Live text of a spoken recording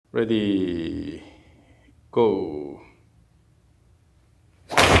Ready, go.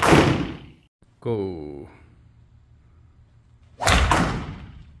 Go.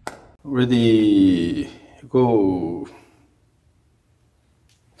 Ready, go.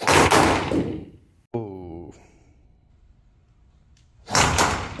 Go.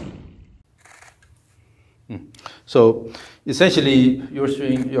 So essentially,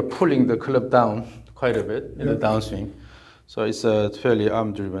 you're pulling the club down quite a bit in the downswing. So it's fairly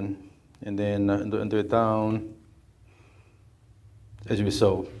arm driven, and then the down, as we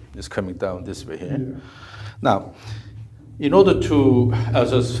saw, is coming down this way here. Yeah. Now, in order to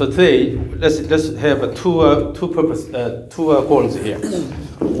so today, let's have two goals here.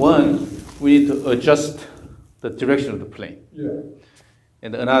 One, we need to adjust the direction of the plane. Yeah.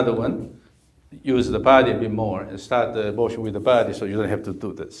 And another one, use the body a bit more and start the motion with the body, so you don't have to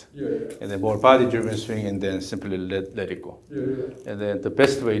do this. Yeah, yeah. And then more body-driven swing, and then simply let it go. Yeah, yeah. And then the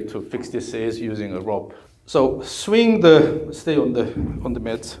best way to fix this is using a rope. So stay on the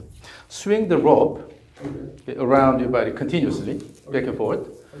mat. Swing the rope around your body continuously, back and forth.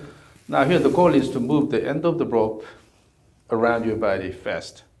 Okay. Now here the goal is to move the end of the rope around your body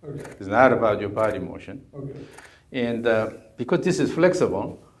fast. Okay. It's not about your body motion. Okay. And because this is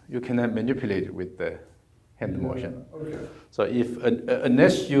flexible, you cannot manipulate it with the hand motion. Okay. So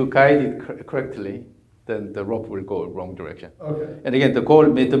unless you guide it correctly, then the rope will go wrong direction. Okay. And again,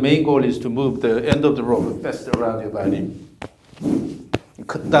 the main goal is to move the end of the rope fast around your body.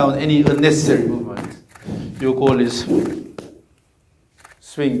 Cut down any unnecessary movement. Your goal is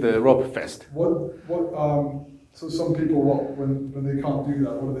swing the rope fast. So some people, when they can't do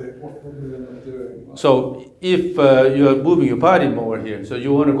that, what do they end up doing? So if you're moving your body more here, so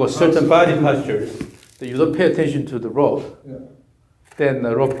you want to go certain body postures, that you don't pay attention to the rope, then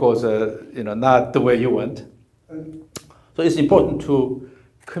the rope goes, not the way you want. So it's important to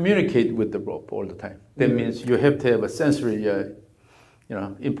communicate with the rope all the time. That means you have to have a sensory,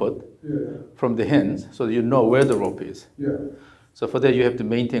 input from the hands, so that you know where the rope is. Yeah. So for that, you have to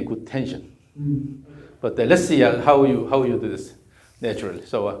maintain good tension. But let's see how you do this naturally.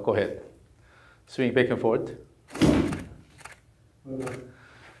 So go ahead. Swing back and forth.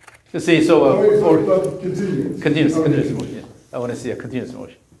 You see, so continuous motion. Yeah. I want to see a continuous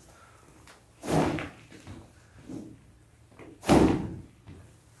motion.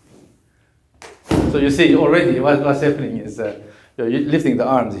 So you see already what's happening is you're lifting the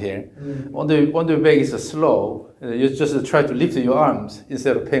arms here. On the way is slow. You just try to lift your arms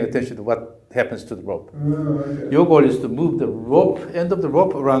instead of paying attention to what happens to the rope. Okay. Your goal is to move the end of the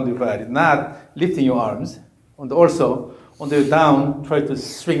rope around your body, not lifting your arms. Also, on the way down, try to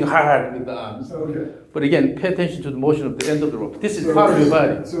swing hard with the arms. Okay. But again, pay attention to the motion of the end of the rope. This is part of your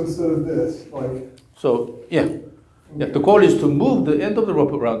body. So instead of this, the goal is to move the end of the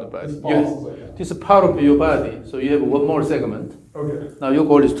rope around the body. This is part of your body, so you have one more segment. Okay. Now your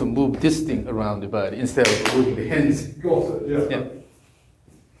goal is to move this thing around the body instead of moving the hands. Got it, yeah.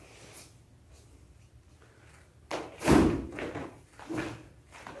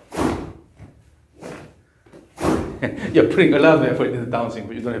 You're putting a lot of effort in the downswing,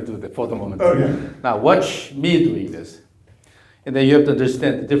 but you don't have to do that for the moment. Okay. Now watch me doing this. And then you have to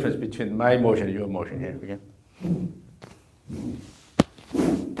understand the difference between my motion and your motion here. Okay?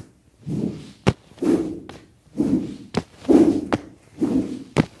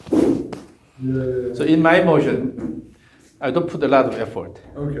 So in my motion, I don't put a lot of effort,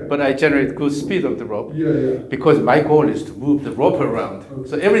 but I generate good speed of the rope because my goal is to move the rope around. Okay.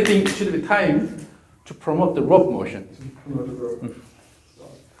 So everything should be timed to promote the rope motion.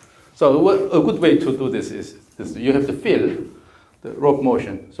 So a good way to do this is you have to feel the rope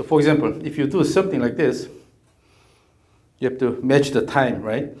motion. So for example, if you do something like this, you have to match the time,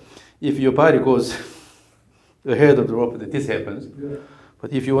 right? If your body goes ahead of the rope, this happens. Yeah.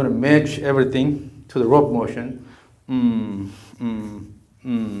 But if you want to match everything to the rope motion, and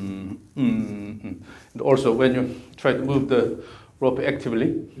also when you try to move the rope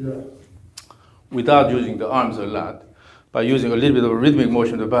actively, without using the arms a lot, by using a little bit of a rhythmic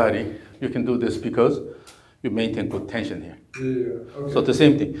motion of the body, you can do this because you maintain good tension here. Yeah. Okay. So the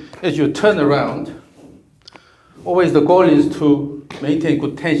same thing. As you turn around, always the goal is to maintain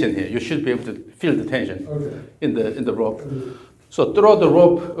good tension here. You should be able to feel the tension in the rope. So throw the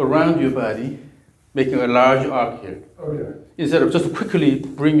rope around your body, making a large arc here. Okay. Instead of just quickly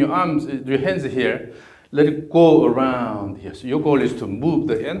bring your hands here, let it go around here. So your goal is to move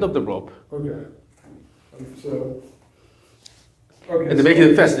the end of the rope. Okay. And then make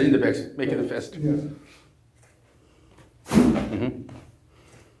it faster in the back. Make it faster. Yeah.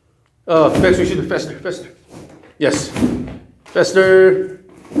 Backswing should be faster. Yes. Faster.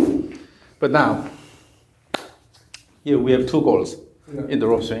 But now, here we have two goals Yeah. in the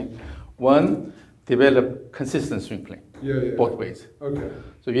rope swing. One, develop consistent swing plane, both ways. Okay.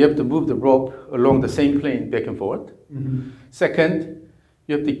 So you have to move the rope along the same plane back and forth. Second,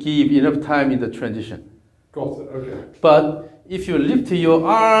 you have to give enough time in the transition. Got it, okay. But if you lift your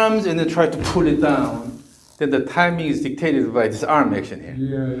arms and then try to pull it down, then the timing is dictated by this arm action here.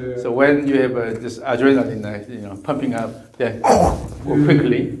 Yeah. So when you have this adrenaline, pumping up, then go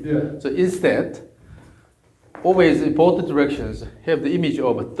quickly. Yeah. So instead, always in both directions have the image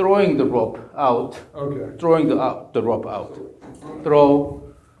of throwing the rope out, Okay. throwing the rope out, throw.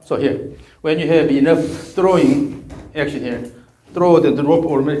 So here, when you have enough throwing action here, throw, then the rope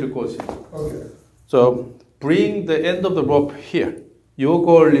automatically goes here. Okay. So bring the end of the rope here. Your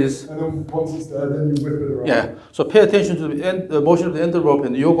goal is, And then once it's there, then you whip it around. yeah. So pay attention to the motion of the end of the rope,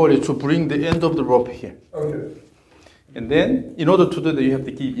 and your goal is to bring the end of the rope here. Okay. And then, in order to do that, you have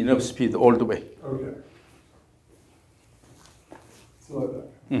to give enough speed all the way. Okay. So like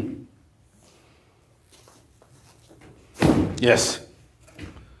that. Yes.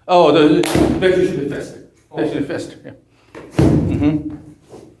 Oh, the back should be faster. Back should be faster. Yeah.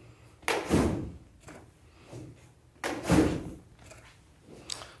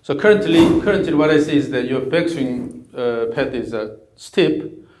 So currently, what I see is that your backswing path is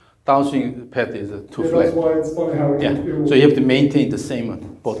steep, downswing path is too flat. That's why it's funny how it So you have to maintain the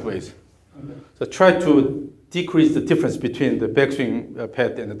same both ways. Okay. So try to decrease the difference between the backswing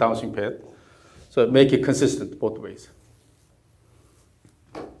path and the downswing path. So make it consistent both ways.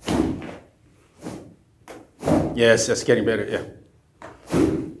 Yes, it's getting better, yeah.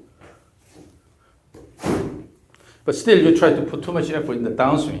 But still, you try to put too much effort in the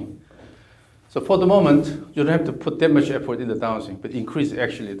downswing. So for the moment, you don't have to put that much effort in the downswing, but increase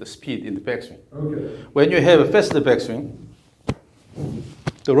actually the speed in the backswing. Okay. When you have a faster backswing,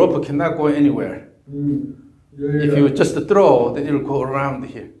 the rope cannot go anywhere. If you just throw, then it will go around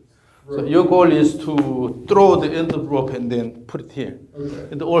here. Right. So your goal is to throw the end of the rope and then put it here. Okay.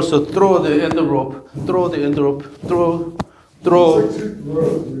 And also throw the end of the rope, throw the end of the rope, throw. It's like 2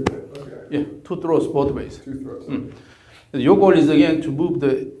 throws. Okay. Yeah, 2 throws both ways. 2 throws. And your goal is again to move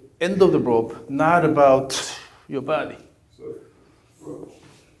the end of the rope, not about your body. So,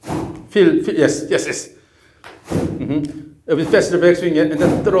 Feel yes. A bit faster backswing and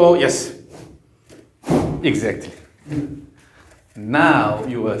then throw, yes. Exactly. Now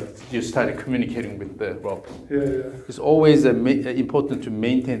you started communicating with the rope. Yeah. It's always important to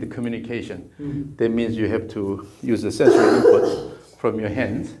maintain the communication. That means you have to use the sensory input from your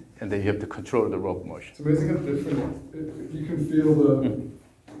hands, and then you have to control the rope motion. It's amazing how different you can feel the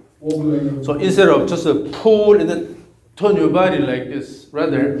wobbling. So instead of just a pull and then turn your body like this,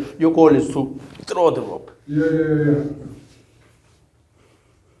 rather your goal is to throw the rope. Yeah.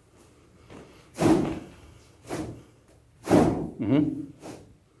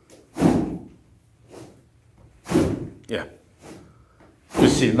 Yeah. You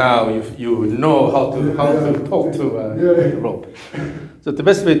see now you know how to talk to the rope. So the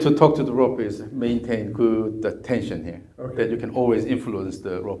best way to talk to the rope is maintain good tension here. Okay. That you can always influence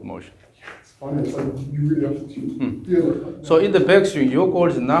the rope motion. It's funny. It's like you really have to feel it. So in the backswing, your goal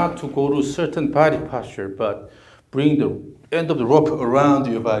is not to go to certain body posture, but bring the end of the rope around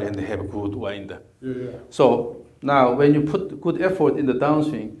your body and have a good wind up. Yeah. So now when you put good effort in the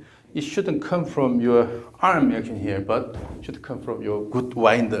downswing, it shouldn't come from your arm action here, but it should come from your good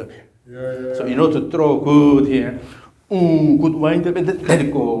wind up here. Yeah. So in order to throw good here, good wind up and then let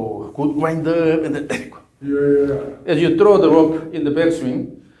it go. Good wind up and then let it go. Yeah. As you throw the rope in the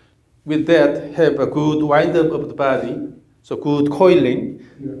backswing, with that have a good wind up of the body, so good coiling,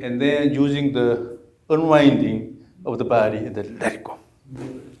 and then using the unwinding of the body and then let it go,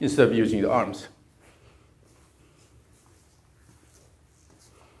 instead of using the arms.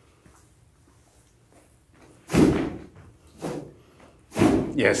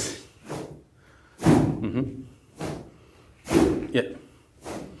 Yes. Yeah.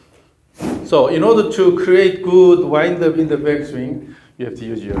 So in order to create good wind up in the backswing, you have to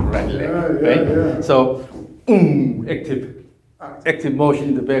use your right leg, right? Yeah. So active motion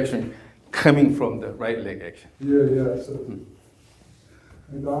in the backswing coming from the right leg action. Yeah. So,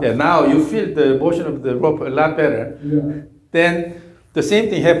 Yeah, now you feel the motion of the rope a lot better. Yeah. Then the same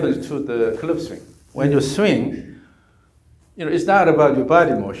thing happens to the club swing. When you swing, it's not about your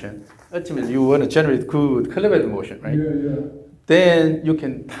body motion. Ultimately, you want to generate good club head motion, right? Yeah. Then you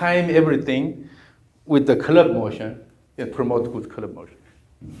can time everything with the club motion and promote good club motion.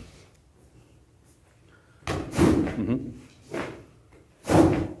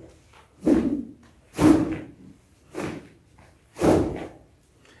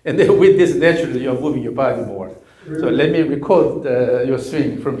 And then with this, naturally, you're moving your body more. So let me record your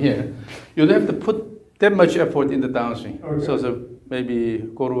swing from here. You don't have to put that much effort in the downswing. Okay. So maybe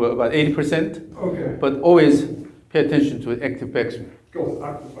go to about 80%. Okay. But always pay attention to active backswing. Go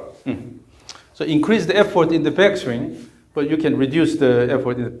active backswing. So increase the effort in the backswing, but you can reduce the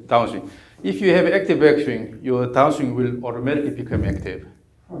effort in the downswing. If you have active backswing, your downswing will automatically become active.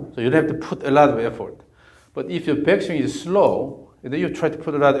 So you don't have to put a lot of effort. But if your backswing is slow, and then you try to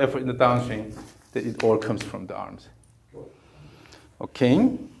put a lot of effort in the downswing, then it all comes from the arms.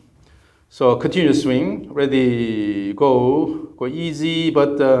 Okay. So continue swing. Ready, go. Go easy,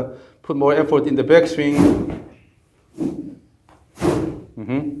 but put more effort in the backswing.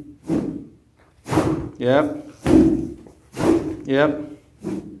 Yep. Yep.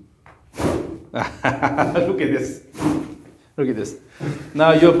 Look at this. Look at this.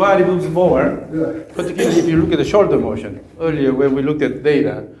 Now your body moves more, particularly if you look at the shoulder motion. Earlier when we looked at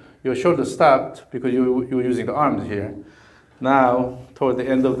data, your shoulder stopped because you were using the arms here. Now, toward the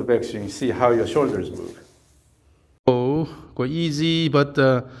end of the backswing, see how your shoulders move. Go easy, but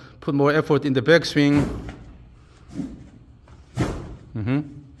put more effort in the backswing.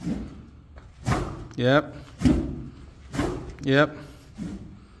 Yep. Yep.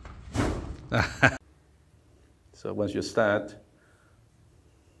 So once you start,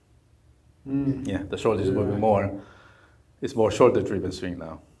 yeah, the shoulder is moving more. It's more shoulder-driven swing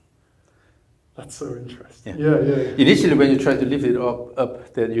now. That's so interesting. Yeah. Yeah. Initially, when you try to lift it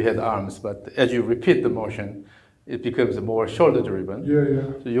up, then you had arms, but as you repeat the motion, it becomes more shoulder-driven.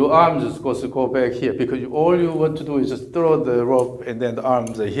 Yeah. So your arms is supposed to go back here because all you want to do is just throw the rope, and then the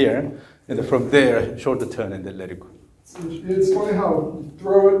arms are here, and then from there, shoulder turn, and then let it go. It's funny how you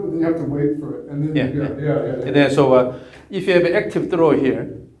throw it, but then you have to wait for it, and then you go. Yeah. And then so if you have an active throw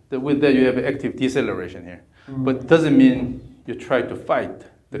here, with that you have an active deceleration here. But it doesn't mean you try to fight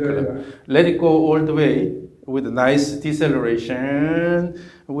the club. Let it go all the way with a nice deceleration.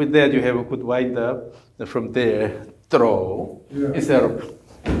 With that you have a good wind up. And from there, throw instead of.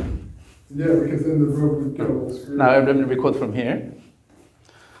 Yeah, because then the rope would go screwed. Now I'm going to record from here.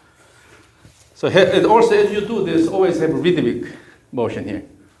 So and also as you do this, always have a rhythmic motion here.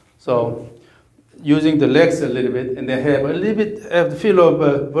 So using the legs a little bit, and then have a little bit of the feel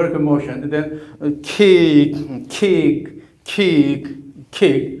of vertical motion, and then kick, kick, kick,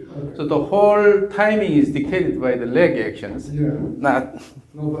 kick. Okay. So the whole timing is dictated by the leg actions. Yeah. Not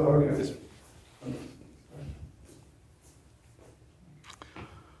okay. This.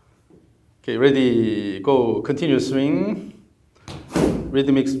 Okay, ready, go, continue swing.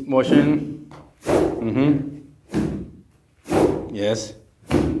 Rhythmic motion. Yes.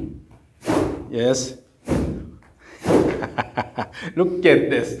 Yes. Look at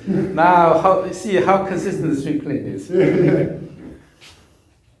this. Now, see how consistent the swing plane is.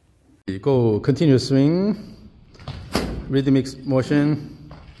 Go, continue swing. Rhythmic motion.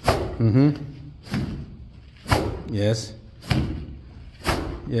 Yes.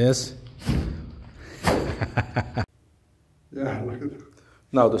 Yes. Yeah, look at that.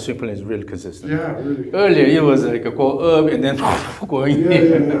 Now the swing plane is really consistent. Yeah, really. Earlier it was like a go up and then going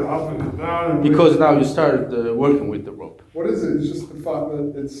up and down. Because now you started working with the rope. What is it? It's just the fact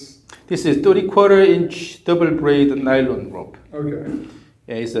that it's... This is 3/4-inch double braid nylon rope. Okay.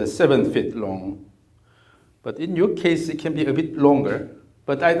 Yeah, it's 7 feet long. But in your case, it can be a bit longer.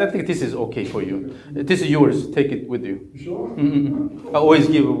 But I think this is okay for you. This is yours. Take it with you. You sure? I always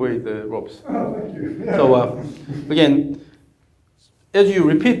give away the ropes. Oh, thank you. Yeah. So again, as you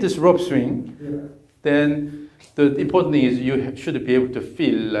repeat this rope swing, then the important thing is you should be able to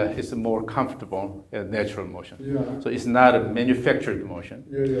feel it's a more comfortable natural motion. Yeah. So it's not a manufactured motion.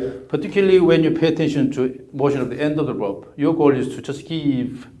 Yeah. Particularly when you pay attention to motion of the end of the rope, your goal is to just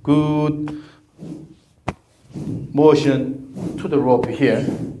give good motion to the rope here.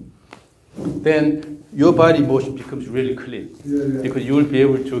 Then your body motion becomes really clean because you will be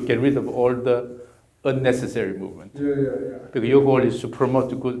able to get rid of all the unnecessary movement. Because your goal is to promote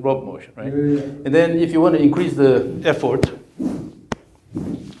the good rope motion, right? And then if you want to increase the effort,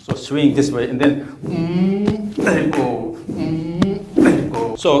 so swing this way and then let it go, let it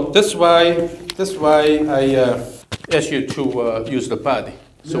go. So that's why I ask you to use the body.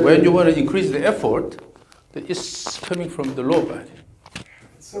 So when you want to increase the effort, it's coming from the lower body.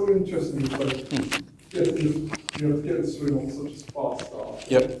 It's so interesting. Like, you have to get the swing on such a fast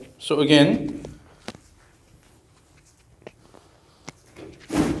start. Yep. So again,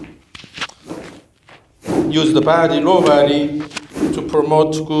 use the body, lower body, to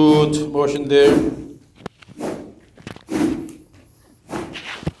promote good motion there.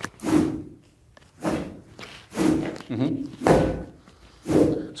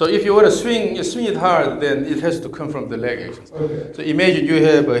 So if you want to swing it hard, then it has to come from the leg action. Okay. So imagine you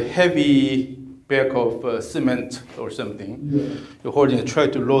have a heavy bag of cement or something. Yeah. You're holding it, try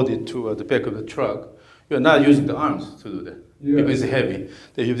to load it to the back of the truck. You're not using the arms to do that because it's heavy.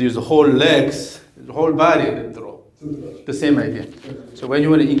 Then you use the whole legs, the whole body to throw. The same idea. So when you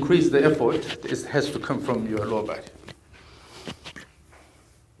want to increase the effort, it has to come from your lower body.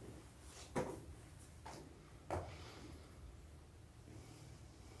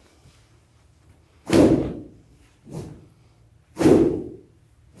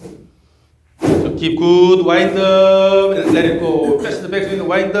 So keep good, wind up, and let it go. Press the backswing,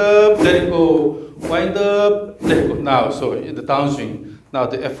 wind up, let it go, wind up, let it go. Now, so in the downswing, now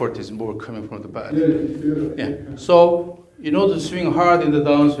the effort is more coming from the body. Yeah. So in order to swing hard in the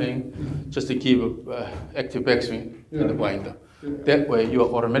downswing, just to keep active backswing in the wind up. That way, you are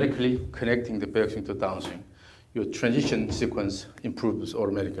automatically connecting the backswing to downswing. Your transition sequence improves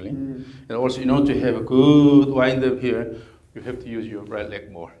automatically. And also, in order to have a good wind up here, you have to use your right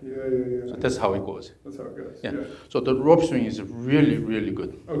leg more. So that's how it goes. That's how it goes. Yeah. So the rope swing is really, really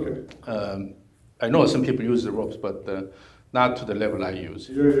good. Okay. I know some people use the ropes, but not to the level I use.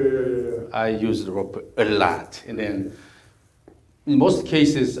 I use the rope a lot, and then in most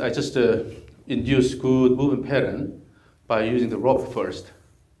cases, I just induce good movement pattern by using the rope first,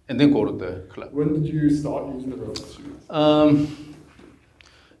 and then go to the club. When did you start using the ropes?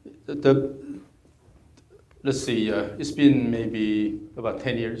 Let's see, it's been maybe about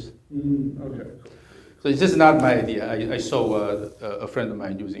 10 years. Okay. So it's just not my idea. I saw a friend of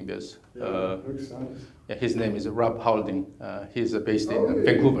mine using this. Makes sense. Yeah, his name is Rob Halding. He's based in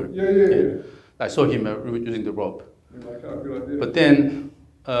Vancouver. Yeah. I saw him using the rope. You're like, oh, good idea. But then,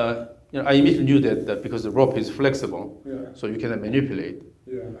 I immediately knew that because the rope is flexible, so you can manipulate.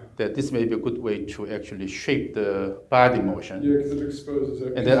 That this may be a good way to actually shape the body motion. Yeah, because it exposes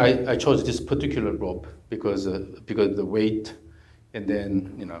it. And then I chose this particular rope because the weight, and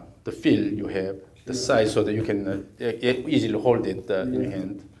then the feel you have, the size, so that you can easily hold it in your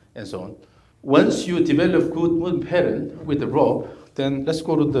hand, and so on. Once you develop good movement pattern with the rope, then let's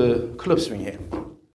go to the club swing here.